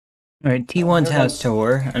Alright, T1's Here house comes.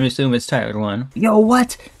 tour. I'm assuming it's Tyler 1. Yo,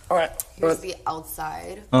 what? Alright. Here's the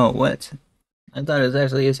outside. Oh, what? I thought it was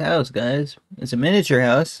actually his house, guys. It's a miniature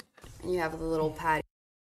house. And you have the little patio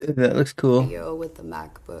That looks cool. with the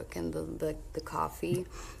MacBook and the coffee.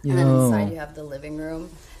 Yo. And then inside you have the living room.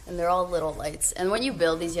 And they're all little lights. And when you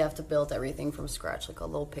build these, you have to build everything from scratch, like all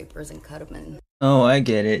little papers, and cut them and Oh, I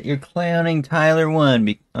get it. You're clowning Tyler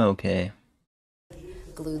 1. Okay.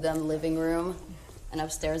 glue them. Living room. And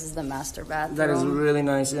upstairs is the master bathroom. That is really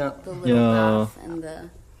nice, yeah. The little Yo. bath and the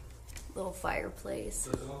little fireplace.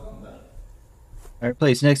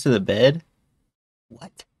 Fireplace next to the bed?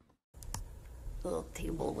 What? Little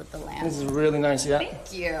table with the lamp. This is really nice, yeah.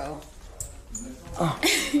 Thank you.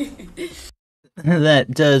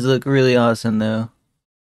 That does look really awesome, though.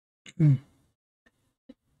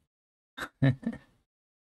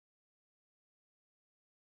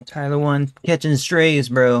 Tyler 1 catching strays,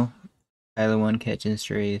 bro. Tyler 1 catching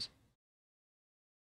strays.